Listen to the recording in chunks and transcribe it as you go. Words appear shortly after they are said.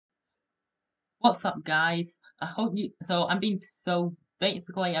What's up, guys? I hope you. So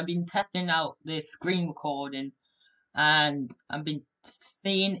basically, I've been testing out this screen recording, and I've been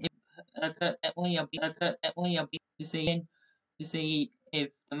seeing if perfectly. I've been seeing to see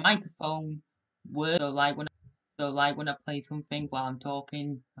if the microphone works. So like when I play something while I'm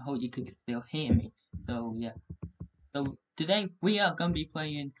talking, I hope you could still hear me. So yeah. So today we are gonna be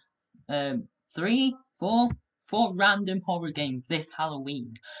playing three, four random horror games this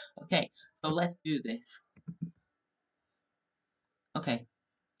Halloween. Okay, so let's do this. Okay.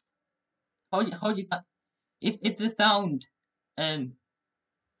 How you got if the sound um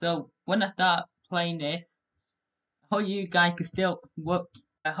so when I start playing this, how you guys could still what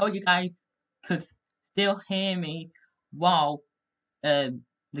how you guys could still hear me while the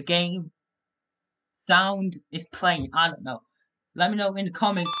game sound is playing. I don't know. Let me know in the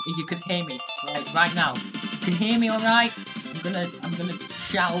comments if you could hear me right now. You can hear me alright? I'm gonna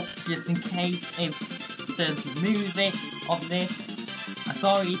shout just in case if the music of this. I'm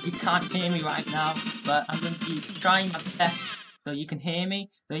sorry if you can't hear me right now, but I'm gonna be trying my best so you can hear me.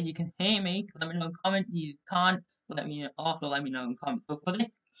 So if you can hear me, let me know in comment. You can't, let me know in comment. So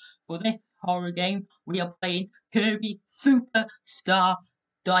for this horror game, we are playing Kirby Superstar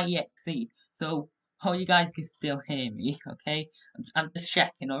DXC. So hope you guys can still hear me, okay? I'm just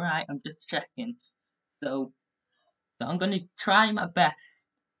checking, alright? I'm just checking. So, so I'm gonna try my best.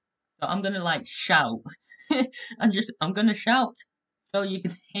 So I'm gonna like shout. I'm gonna shout so you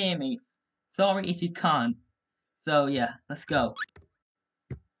can hear me. Sorry if you can't. So yeah, let's go.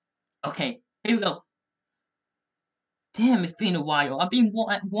 Okay, here we go. Damn, it's been a while. I've been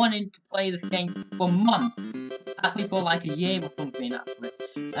wanting to play this game for months. Actually, for like a year or something. Actually.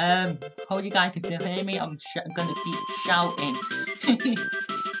 Hope you guys can still hear me. I'm gonna keep shouting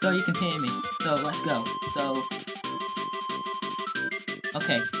so you can hear me. So let's go. So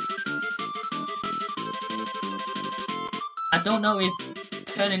okay. I don't know if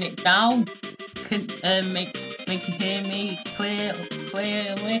turning it down can make you hear me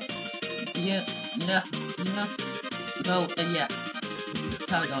clearly. Yeah, yeah, yeah. So yeah,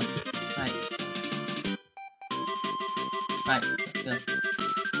 carry on. Right, right. Let's go.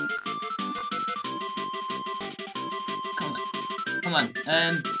 Come on, come on.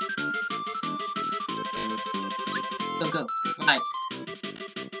 Go. Right.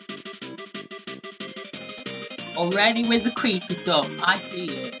 Already with the creepy stuff. I see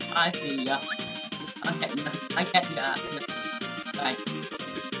it. I see ya. I get ya. I get ya. Right.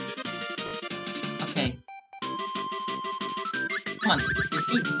 Okay. Come on. Just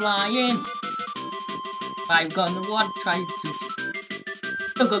keep flying. Right, we've got another one. Try to.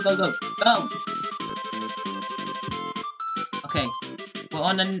 Go. Okay. We're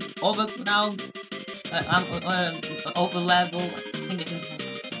on an over now. I'm over level. I think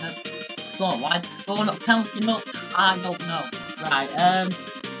it's score. Why score not counting up? I don't know. Right.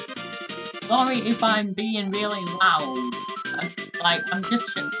 Sorry if I'm being really loud. I'm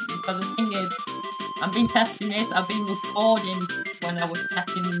just because the thing is, I've been testing this. I've been recording when I was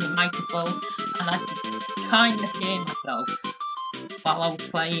testing the microphone, and I just kind of hear myself while I was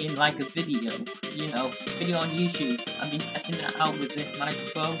playing like a video. Video on YouTube. I've been testing that out with this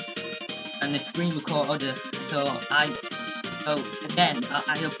microphone and the screen recorder. So again,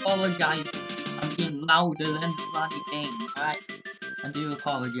 I apologize. I'm being louder than the bloody game. Alright, I do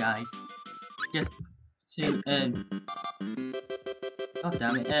apologize. Just to God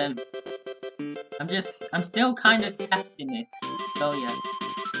damn it. I'm still kind of testing it. So yeah.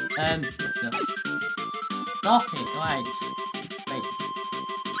 Let's go. Stop it. Alright. Wait.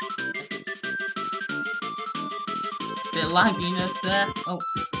 Bit lagginess there. Oh,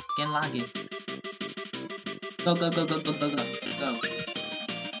 getting laggy. Go. Go.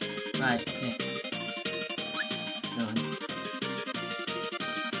 Right. Okay. Going.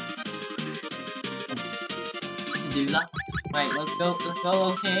 Do that. Right. Let's go.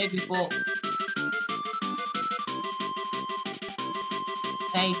 Okay. Before.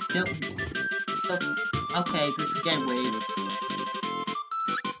 Okay. Still. Okay. This is getting weird.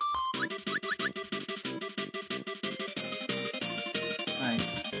 Right.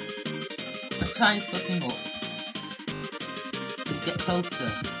 Let's try and suck him up. Let's get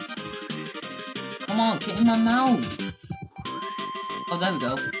closer. Come on, get in my mouth. Oh, there we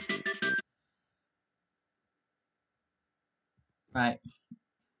go. Right.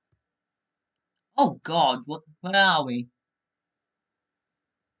 Oh God, where are we?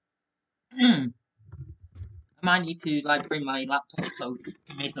 I might need to like bring my laptop close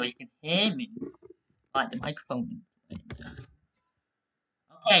to me so you can hear me, like the microphone.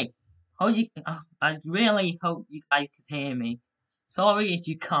 Okay. I really hope you guys can hear me. Sorry if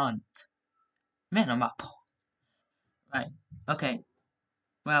you can't. Man, I'm up. Right. Okay.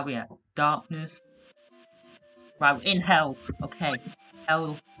 Where are we at? Darkness. Right, we're in hell. Okay.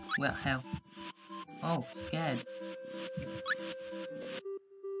 Hell. We're at hell. Oh, scared.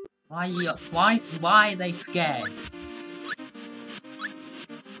 Why are you? Why are they scared?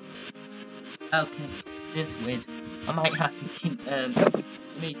 Okay. This is weird. I might have to keep.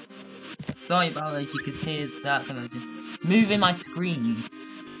 Me. Sorry about this. You could hear that kind of just moving my screen.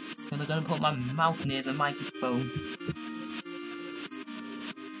 And I'm gonna put my mouth near the microphone.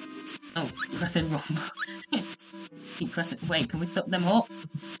 Oh, pressing wrong. Keep pressing. Wait, can we suck them up?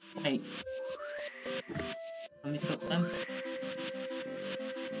 Wait. Can we suck them?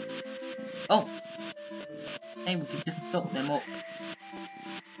 Oh! Hey, we can just suck them up.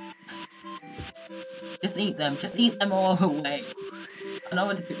 Just eat them. Just eat them all away. I know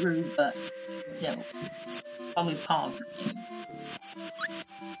it's a bit rude, but still. Probably part of the game.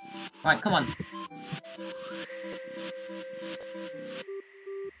 Right, come on.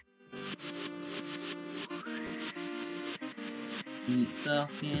 Keep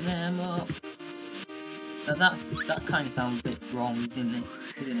sucking them up. That kind of sounds a bit wrong, didn't it?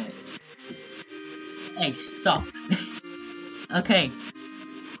 Isn't it? Hey, stop. Okay.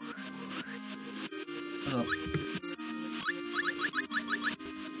 Hold up.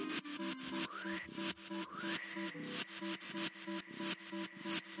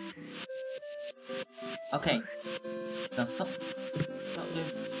 Okay. No, stop. Stop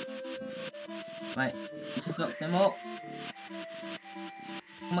doing. Right. Just suck them up.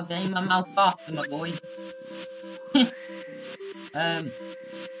 I'm gonna get in my mouth faster, my boy.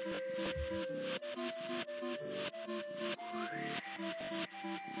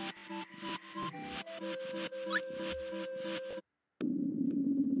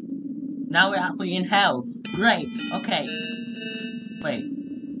 Now we're actually in hell. Great. Okay. Wait.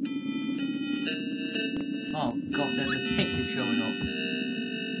 Oh god, there's a picture showing up.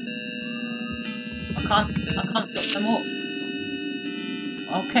 I can't pick them up.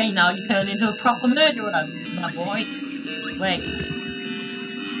 Okay, now you turn into a proper murderer, my boy. Wait.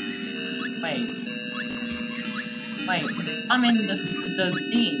 Wait. Wait. I'm in the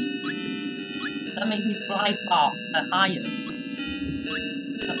D. That makes me fly far, higher.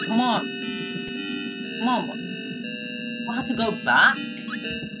 Come on. Come on. I have to go back?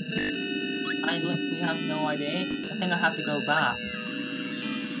 I literally have no idea. I think I have to go back.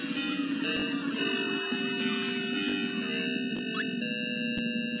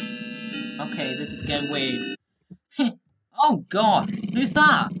 Okay, this is getting weird. Oh god, who's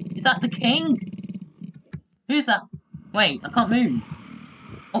that? Is that the king? Who's that? Wait, I can't move.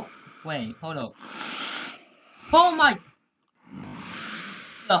 Oh, wait, hold up. Oh my...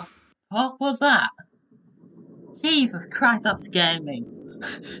 The fuck was that? Jesus Christ, that scared me.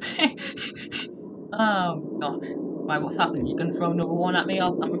 Oh gosh. Right, what's happening? You gonna throw another one at me?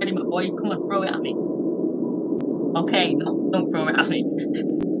 I'm ready, my boy. Come on, throw it at me. Okay, no, don't throw it at me.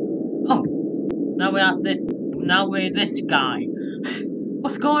 Oh, now we're at this. Now we're this guy.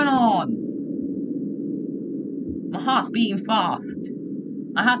 What's going on? My heart's beating fast.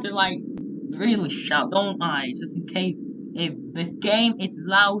 I have to like really shout, don't I? Just in case if this game is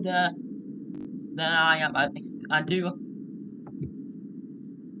louder than I am. I do. Are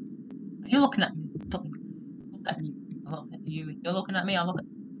you looking at me? Don't look at you. Look at you. You're looking at me. I look at.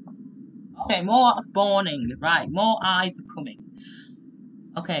 Okay, more spawning. Right, more eyes are coming.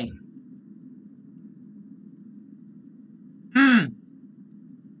 Okay.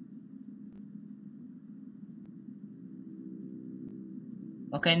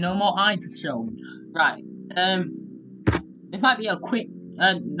 Okay, no more eyes are shown. Right. It might be a quick,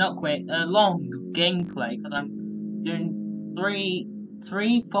 not quick, a long gameplay because I'm doing three,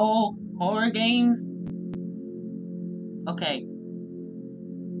 4 horror games. Okay.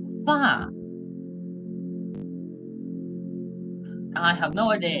 What's that? I have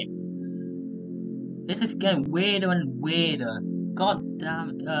no idea. This is getting weirder and weirder. God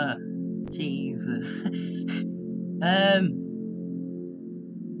damn it. Jesus.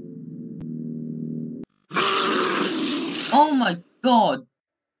 Oh my god.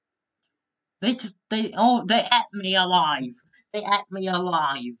 They ate me alive. They ate me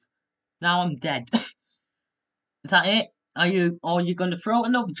alive. Now I'm dead. Is that it? Are you gonna throw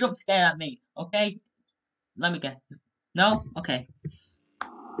another jump scare at me? Okay? Let me guess. No? Okay.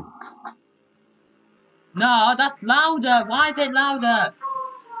 No, that's louder! Why is it louder?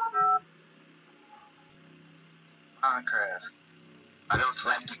 Minecraft. I don't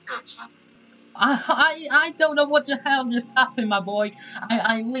like to touch. I don't know what the hell just happened, my boy.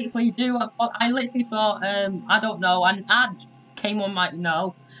 I literally do. I literally thought, I don't know, an ad came on my,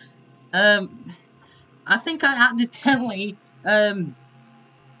 no. I think I accidentally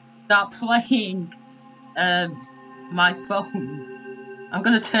start playing my phone. I'm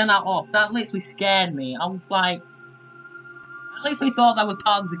gonna turn that off. That literally scared me. I was like, I literally thought that was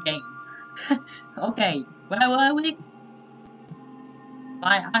part of the game. Okay, where were we?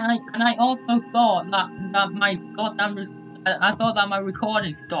 I also thought that my goddamn I thought that my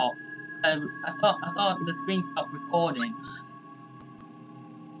recording stopped. I thought the screen stopped recording.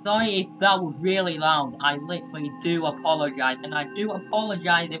 Sorry if that was really loud. I literally do apologize, and I do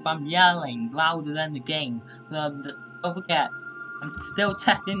apologize if I'm yelling louder than the game. Just don't forget, I'm still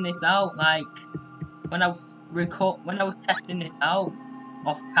testing this out. Like when I was testing this out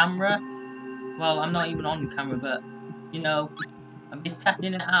off camera. Well, I'm not even on camera, but you know, I've been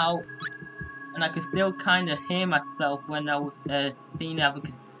testing it out, and I could still kind of hear myself when I was seeing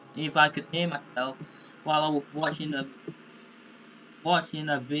if I could hear myself while I was watching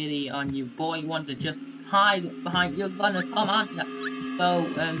a video on you. Boy, you want to just hide behind. You're gonna come, aren't you? So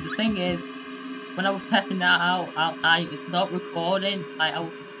the thing is, when I was testing that out, I stopped recording. Like I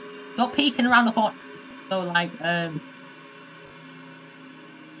stopped peeking around the corner. So like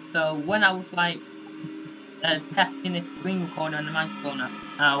so when I was like testing the screen recorder and the microphone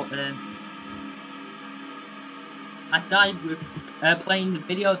out, I started playing the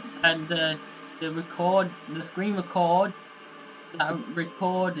video and the screen record that I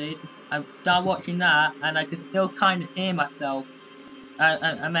recorded. I started watching that, and I could still kind of hear myself.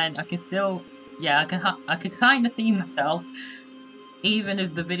 I mean, I could still, yeah, I could kind of see myself, even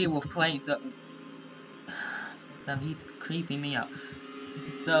if the video was playing. So, damn, he's creeping me out.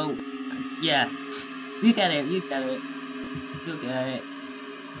 So, yeah, you get it, you get it, you get it.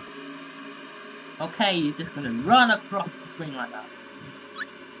 Okay, he's just gonna run across the screen like that.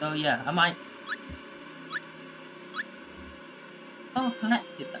 So yeah, I might. Oh,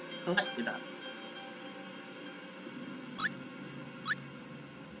 collected that.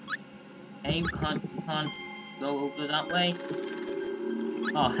 Hey, you can't go over that way.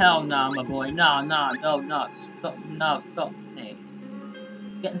 Oh hell no, my boy, no, stop, hey.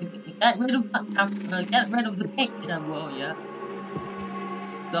 Get rid of that camera, get rid of the picture, will ya?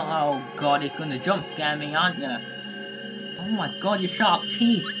 Oh god, it's gonna jump scare me, aren't ya? Oh my god, your sharp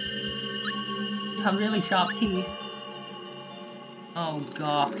teeth. You have really sharp teeth. Oh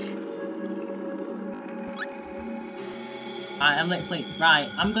gosh. I'm literally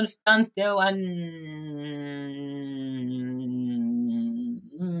right. I'm gonna stand still and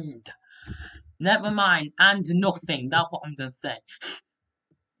never mind. And nothing. That's what I'm gonna say.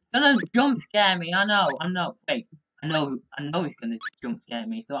 Gonna jump scare me. I know. Wait. I know he's gonna jump scare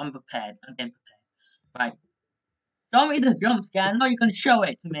me. So I'm prepared. I'm getting prepared. Right. Show me the jump scare. I know you're gonna show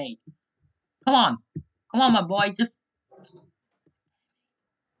it to me. Come on, my boy. Just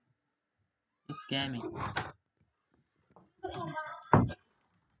scare me.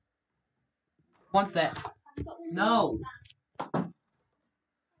 One sec. No.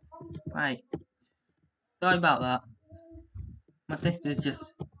 Right. Sorry about that. My sister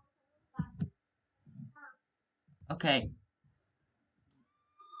just. Okay.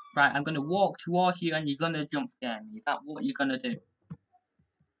 Right, I'm gonna walk towards you and you're gonna jump scare me. Is that what you're gonna do?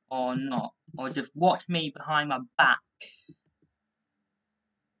 Or not? Or just watch me behind my back?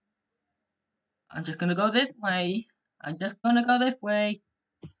 I'm just gonna go this way.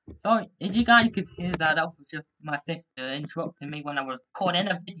 Sorry, if you guys could hear that, that was just my sister interrupting me when I was recording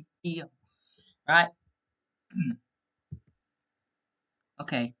a video. Right?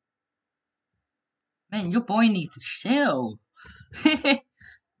 Okay. Man, your boy needs to chill.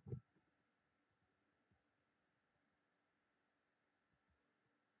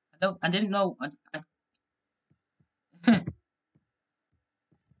 I didn't know.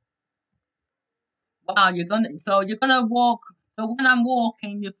 Wow, you're gonna walk. So when I'm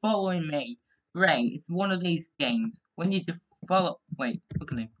walking, you're following me. Great. It's one of these games when you just follow. Wait,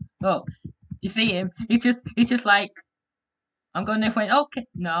 look at him. Look, you see him? He's just like, I'm going this way. Okay,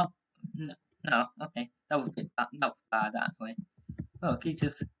 no, okay, that was bad actually. Look, he's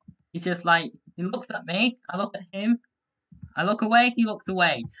just like, he looks at me. I look at him. I look away. He looks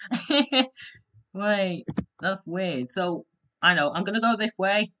away. Wait, that's weird. So I know I'm gonna go this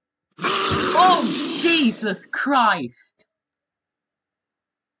way. Oh, Jesus Christ!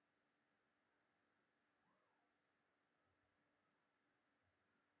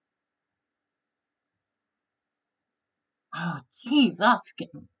 Oh, jeez, that's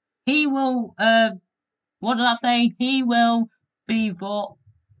he will. What did I say? He will be what?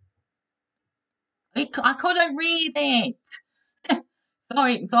 I couldn't read it.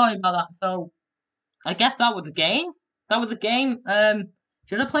 Sorry about that. So I guess that was a game. That was a game.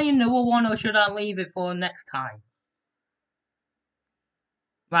 Should I play another one or should I leave it for next time?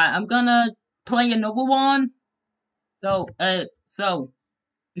 Right, I'm gonna play another one. So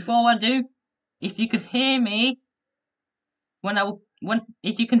before I do, if you could hear me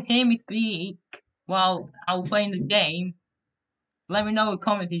if you can hear me speak while I was playing the game, let me know in the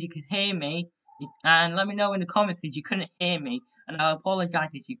comments if you could hear me, and let me know in the comments if you couldn't hear me, and I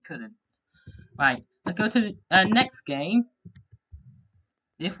apologize if you couldn't. Right, let's go to the next game.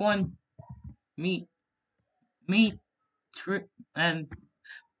 This one, me, Metroid. I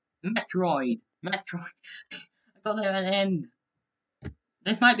got there at the end.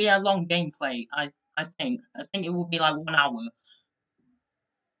 This might be a long gameplay. I think it will be like 1 hour.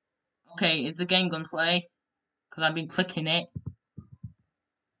 Okay, is the game gonna play? Cause I've been clicking it.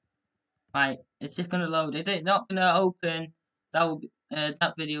 Right, it's just gonna load. Is it not gonna open? That will be,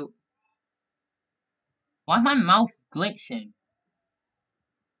 that video. Why is my mouse glitching?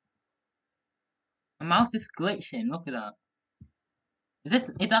 My mouse is glitching. Look at that.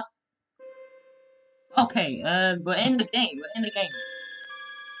 Is that? Okay, we're in the game. We're in the game.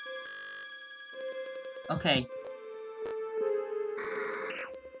 Okay.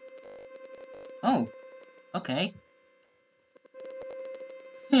 Oh. Okay.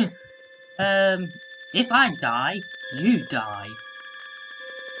 If I die, you die.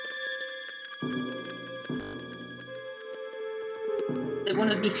 They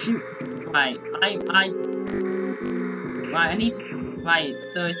want to be shoot. Right, right, I need to, right,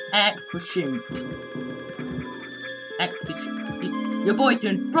 so it's X for shoot. X to shoot. Your boy's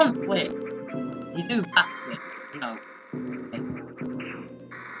doing front flips. You do backflip. No.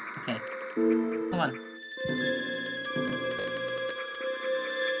 Okay. Come on.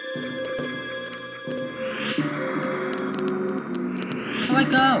 Where do I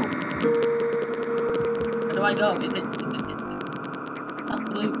go? Where do I go? Is it that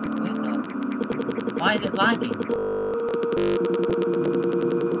blue window? Why is it lagging?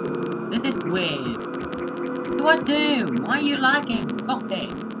 This is weird. What do I do? Why are you lagging? Stop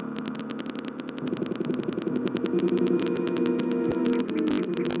it.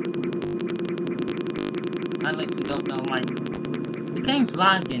 I literally don't know, like, the game's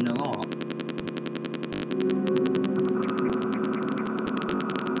lagging a lot.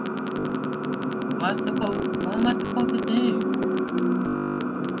 What am I supposed to do?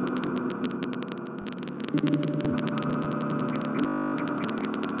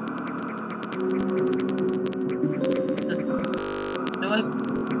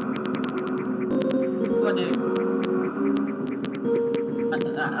 What do I do?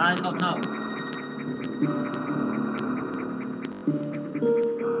 I don't know.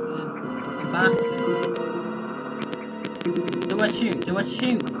 Back. Do I shoot? Do I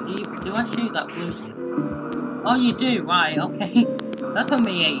shoot? Do I shoot that person? Oh, you do? Right, okay. That took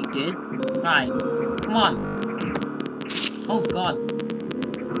me ages. Right. Come on. Oh, God.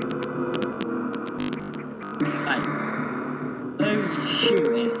 Right. Oh, he's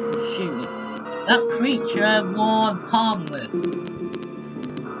shooting. He's shooting. That creature was harmless.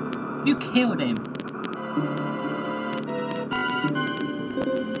 You killed him.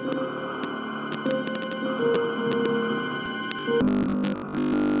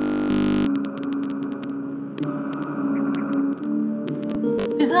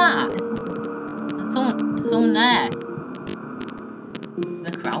 Who's that? There's someone there.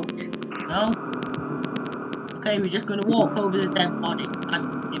 The crouch? No? Okay, we're just gonna walk over the dead body.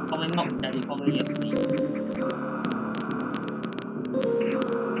 And he's probably not dead, he's probably asleep.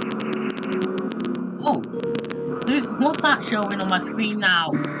 Oh! What's that showing on my screen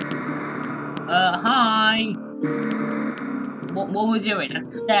now? Hi! What we're doing? A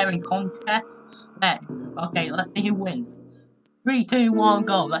staring contest? There. Okay, let's see who wins. 3, 2, 1,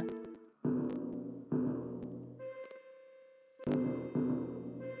 go. Let's.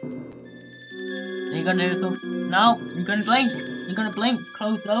 You're gonna do something? No, you're gonna blink. You're gonna blink.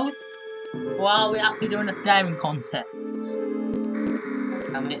 Close those. While we're actually doing a staring contest.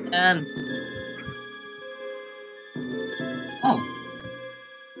 Oh.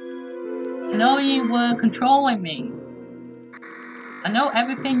 I know you were controlling me. I know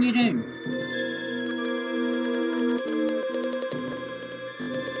everything you do.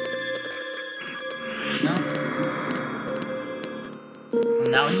 No.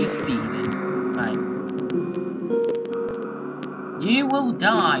 Now you're speeding. Right. You will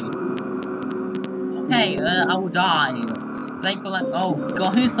die. Okay, I will die. Thank for that. Oh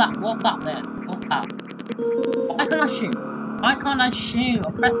God, who's that? What's that there? What's that? Why can't I shoot? Why can't I shoot?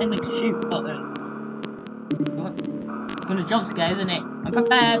 I'm pressing the shoot button. What? It's gonna jump scare, isn't it? I'm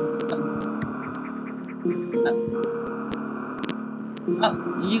prepared.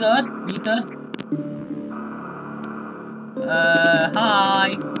 Oh, you good? You good?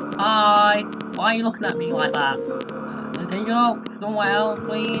 Hi. Hi. Why are you looking at me like that? Can you go somewhere else,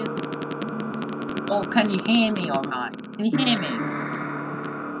 please? Oh, can you hear me alright? Can you hear me?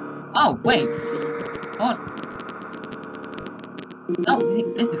 Oh, wait. Oh. Oh,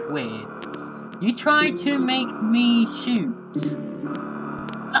 this is weird. You tried to make me shoot.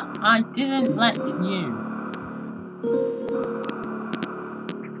 But I didn't let you.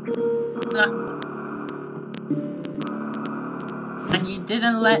 And you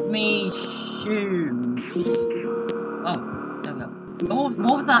didn't let me shoot. Oh, there we go. What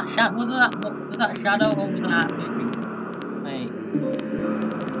was that shadow? What was that shadow over that thing? Wait.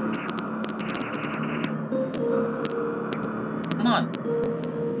 Come on.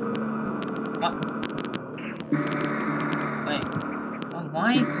 What? Wait. Oh,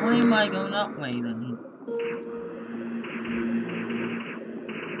 why am I going that way then?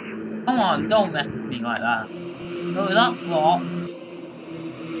 Come on, don't mess with me like that. Oh, that's locked.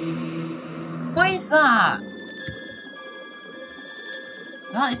 What is that?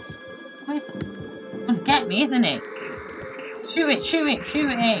 That is... What is that? It's gonna get me, isn't it? Shoot it, shoot it,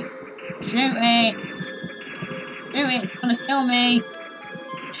 shoot it! Shoot it! Shoot it, it's gonna kill me!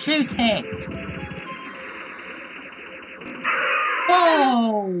 Shoot it!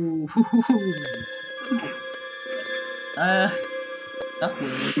 Whoa! That's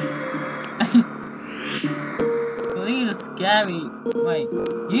weird. These are scary. Wait,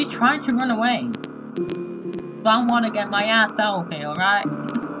 you trying to run away? So I want to get my ass out of here, alright?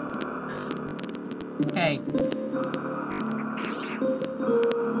 Okay.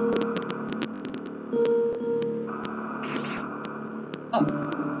 Oh.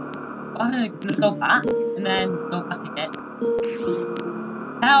 I'm gonna go back, and then go back again.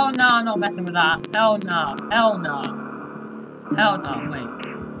 Hell no, I'm not messing with that. Hell no, hell no. Hell no, wait.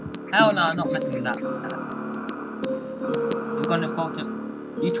 Hell no, I'm not messing with that. You're gonna fall to...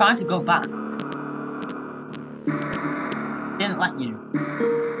 You trying to go back. Didn't let you.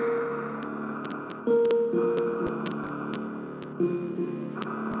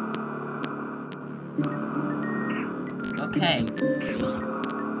 Okay.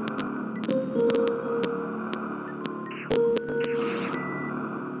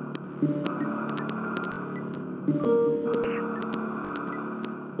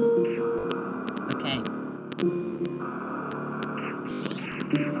 Okay.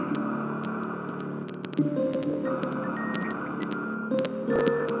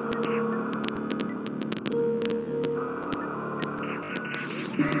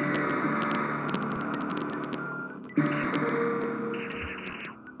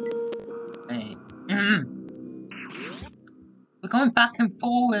 We're going back and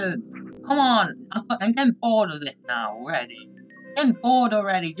forwards. Come on, I'm getting bored of this now already. I'm getting bored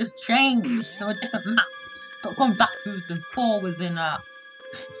already. Just change to a different map. Stop going backwards and forwards in that.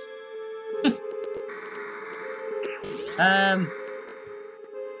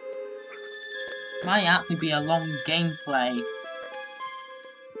 Might actually be a long gameplay.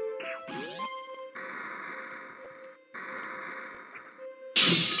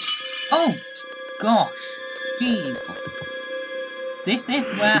 Oh gosh, jeez. This is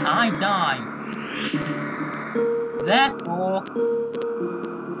where I die. Therefore,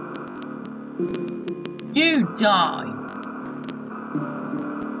 you die.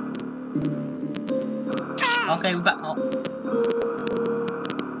 Okay, we're back up.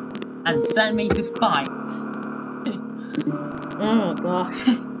 And send me to spikes. Oh gosh.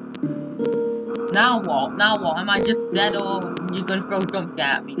 Now what? Now what? Am I just dead, or you're gonna throw a jump scare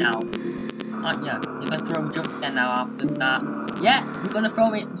at me now? Aren't you? You're gonna throw a jump scare now after that. Yeah, you're gonna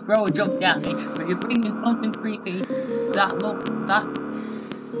throw a jump scare at me, but you're bringing something creepy that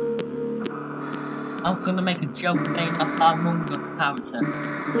I'm gonna make a joke saying a Among Us character.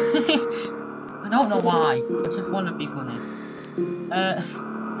 I don't know why. I just want to be funny.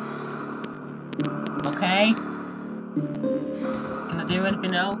 Okay. Can I do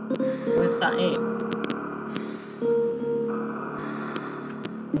anything else? Or is that it?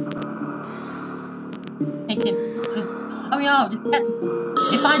 Just hurry up, just get to some...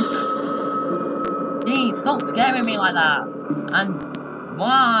 If I... Please, stop scaring me like that. And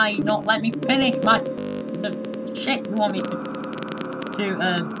why not let me finish the shit you want me to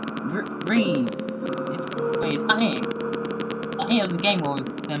read? Wait, is that it? Is that it of the game, or is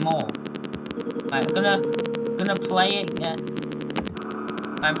there more? Right, I'm gonna play it again.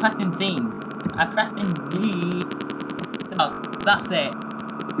 I'm pressing Z. I'm pressing Z. Oh, that's it.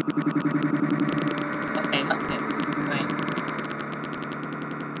 Okay, that's it. Wait.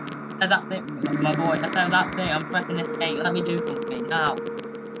 said that's it, my boy. I said that's it. I'm pressing escape. Let me do something now.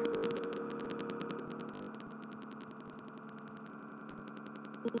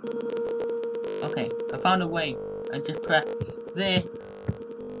 Okay, I found a way. I just press this,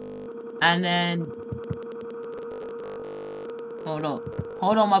 and then hold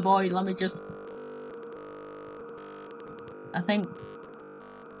on, my boy. Let me just. I think.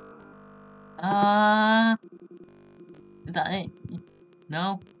 Is that it?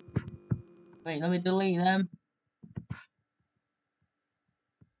 No. Wait, let me delete them.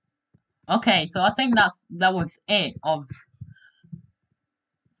 Okay, so I think that was it.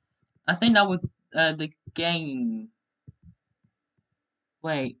 I think that was the game.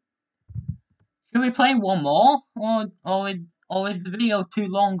 Wait, should we play one more, or is the video too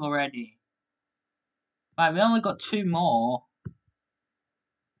long already? Right, we only got two more.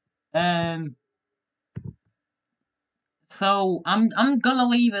 So I'm gonna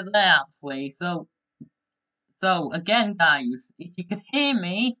leave it there actually. So again, guys, if you could hear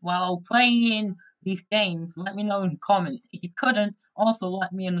me while playing these games, let me know in the comments. If you couldn't, also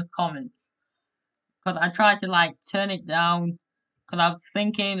let me in the comments. Cause I tried to like turn it down. Cause I was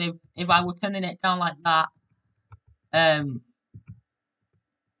thinking if I was turning it down like that,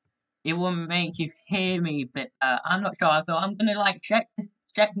 it wouldn't make you hear me a bit better. I'm not sure. So I'm gonna like check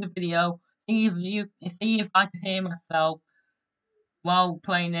the video, see if I can hear myself while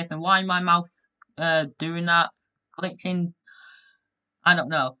playing this, and why my mouth's doing that, glitching. I don't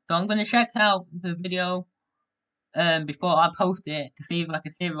know. So I'm gonna check out the video before I post it to see if I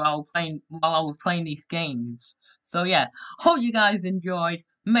can hear it while I was playing these games. So yeah, hope you guys enjoyed.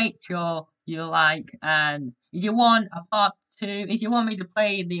 Make sure you like, and if you want a part 2, if you want me to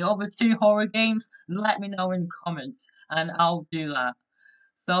play the other 2 horror games, let me know in the comments and I'll do that.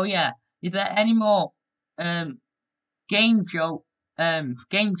 So yeah, is there any more um game joke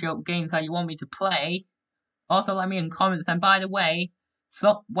games that you want me to play? Also let me in comments. And by the way,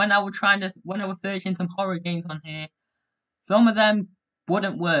 so when I was searching some horror games on here, some of them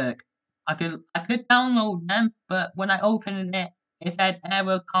wouldn't work. I could download them, but when I opened it said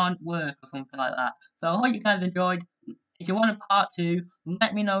error can't work or something like that. So I hope you guys enjoyed. If you want a part 2,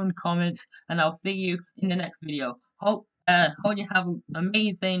 let me know in the comments, and I'll see you in the next video. Hope you have an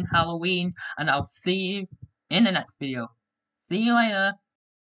amazing Halloween, and I'll see you in the next video. See you later.